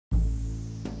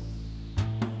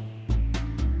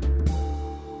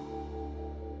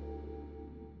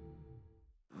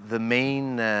The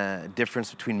main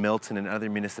difference between Milton and other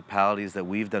municipalities that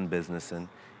we've done business in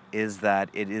is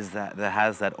that that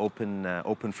has that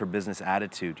open for business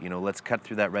attitude. You know, let's cut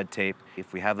through that red tape.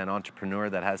 If we have an entrepreneur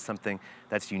that has something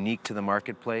that's unique to the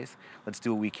marketplace, let's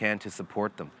do what we can to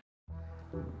support them.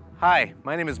 Hi,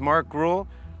 my name is Mark Gruhl,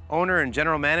 owner and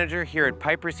general manager here at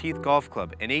Piper'sHeath Golf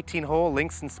Club, an 18-hole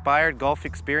links-inspired golf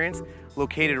experience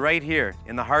located right here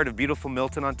in the heart of beautiful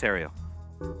Milton, Ontario.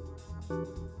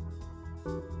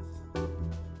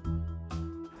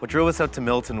 What drove us out to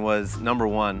Milton was, number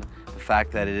one, the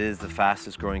fact that it is the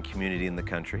fastest growing community in the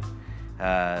country.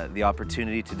 The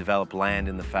opportunity to develop land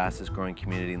in the fastest growing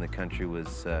community in the country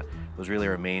was really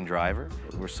our main driver.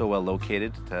 We're so well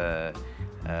located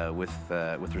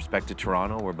with respect to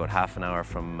Toronto. We're about half an hour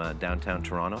from downtown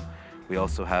Toronto. We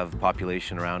also have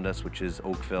population around us, which is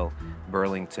Oakville,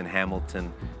 Burlington,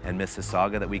 Hamilton, and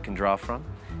Mississauga that we can draw from.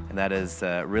 And that has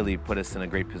really put us in a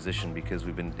great position because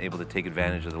we've been able to take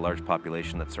advantage of the large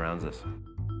population that surrounds us.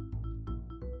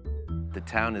 The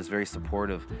town is very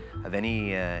supportive of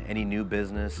any new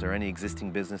business or any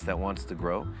existing business that wants to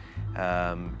grow.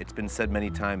 It's been said many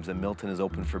times that Milton is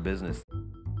open for business.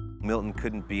 Milton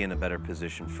couldn't be in a better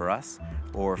position for us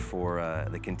or for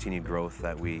the continued growth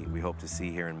that we hope to see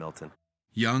here in Milton.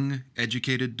 Young,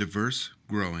 educated, diverse,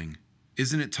 growing.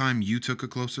 Isn't it time you took a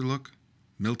closer look?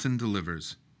 Milton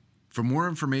delivers. For more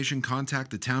information,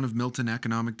 contact the Town of Milton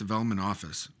Economic Development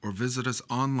Office or visit us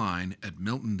online at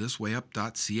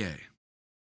miltonthiswayup.ca.